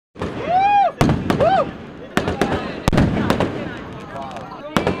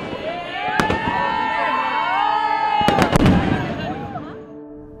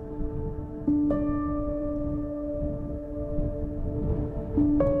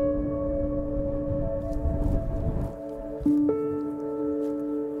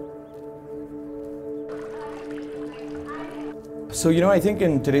So, I think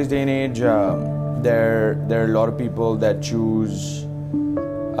in today's day and age, there are a lot of people that choose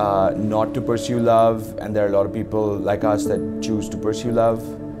not to pursue love, and there are a lot of people like us that choose to pursue love.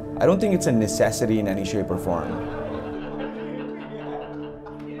 I don't think it's a necessity in any shape or form.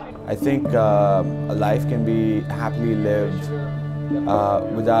 I think a life can be happily lived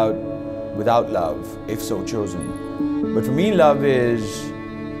without love, if so chosen. But for me, love it's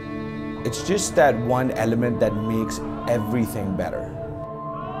just that one element that makes everything better.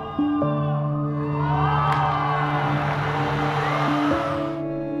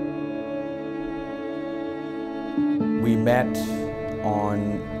 We met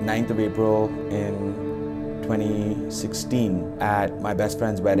on 9th of April in 2016 at my best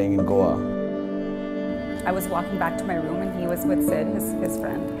friend's wedding in Goa. I was walking back to my room and he was with Sid, his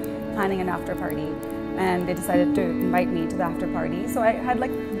friend, planning an after party. And they decided to invite me to the after party. So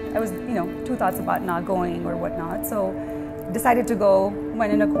I was two thoughts about not going or whatnot. So decided to go,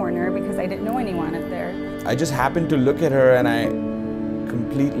 went in a corner because I didn't know anyone up there. I just happened to look at her and I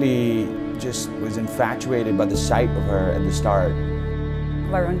completely just was infatuated by the sight of her at the start.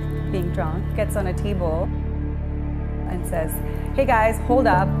 Varun, being drunk, gets on a table and says, "Hey guys, hold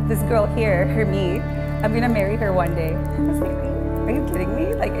up, this girl here, Harmit, I'm gonna marry her one day." I was like, are you kidding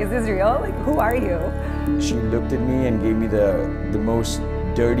me? Like, is this real? Like, who are you? She looked at me and gave me the most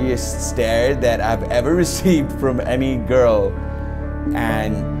dirtiest stare that I've ever received from any girl.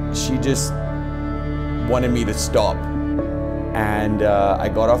 And she just wanted me to stop. And I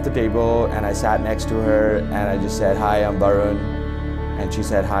got off the table and I sat next to her and I just said, "Hi, I'm Varun." And she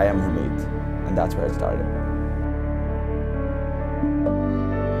said, "Hi, I'm Harmit." And that's where it started.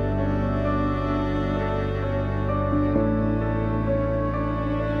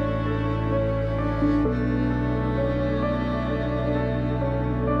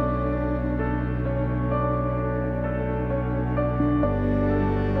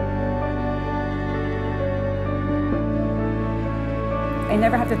 I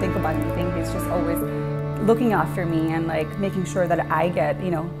never have to think about anything. He's just always looking after me and like making sure that I get,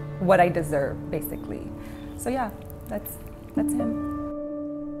 what I deserve, basically. So yeah, that's him.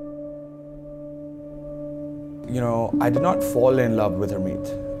 I did not fall in love with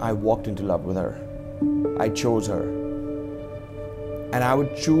Harmit. I walked into love with her. I chose her. And I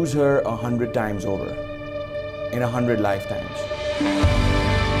would choose her 100 times over, in 100 lifetimes.